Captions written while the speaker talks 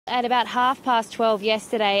At about 12:30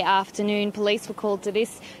 yesterday afternoon, police were called to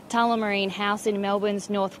this Tullamarine house in Melbourne's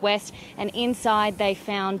northwest, and inside they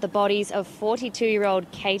found the bodies of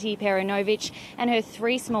 42-year-old Katie Perinovich and her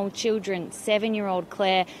three small children, 7-year-old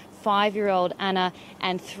Claire, 5-year-old Anna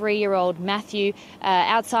and 3-year-old Matthew.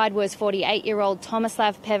 Outside was 48-year-old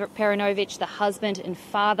Tomislav Perinovich, the husband and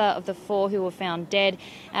father of the four who were found dead.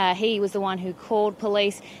 He was the one who called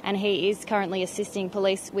police, and he is currently assisting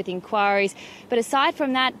police with inquiries. But aside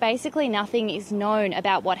from that, basically nothing is known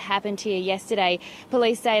about what happened here yesterday.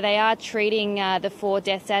 Police say they are treating the four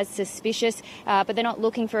deaths as suspicious, but they're not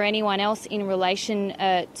looking for anyone else in relation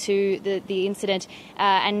to the incident,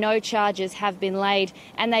 and no charges have been laid.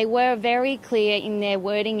 And they were very clear in their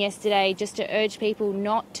wording yesterday just to urge people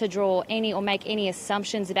not to draw any or make any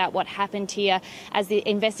assumptions about what happened here, as the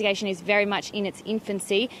investigation is very much in its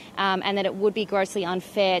infancy, and that it would be grossly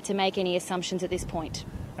unfair to make any assumptions at this point.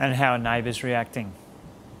 And how are neighbours reacting?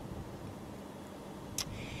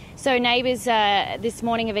 So neighbours this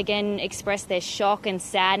morning have again expressed their shock and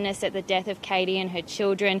sadness at the death of Katie and her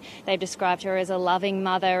children. They've described her as a loving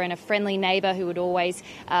mother and a friendly neighbour who would always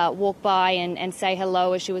walk by and say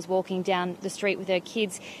hello as she was walking down the street with her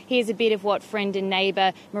kids. Here's a bit of what friend and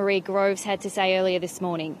neighbour Marie Groves had to say earlier this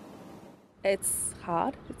morning. It's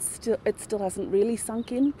hard. It still hasn't really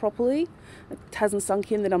sunk in properly. It hasn't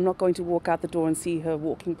sunk in that I'm not going to walk out the door and see her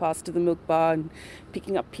walking past to the milk bar and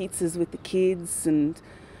picking up pizzas with the kids, and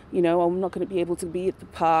you know, I'm not going to be able to be at the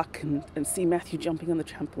park and see Matthew jumping on the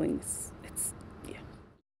trampoline. Yeah.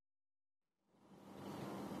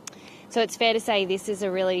 So it's fair to say this is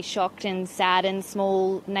a really shocked and saddened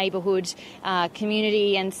small neighbourhood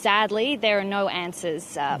community, and sadly there are no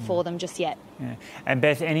answers for them just yet. Yeah. And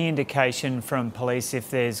Beth, any indication from police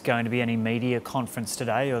if there's going to be any media conference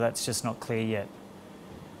today, or that's just not clear yet?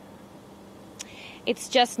 It's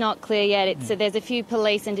just not clear yet. There's a few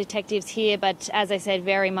police and detectives here, but as I said,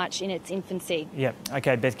 very much in its infancy. Yep.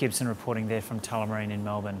 OK, Beth Gibson reporting there from Tullamarine in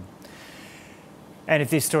Melbourne. And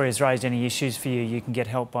if this story has raised any issues for you, you can get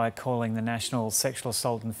help by calling the National Sexual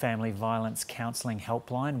Assault and Family Violence Counselling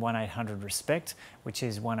Helpline, 1800 RESPECT, which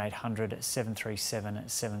is 1800 737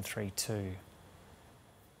 732.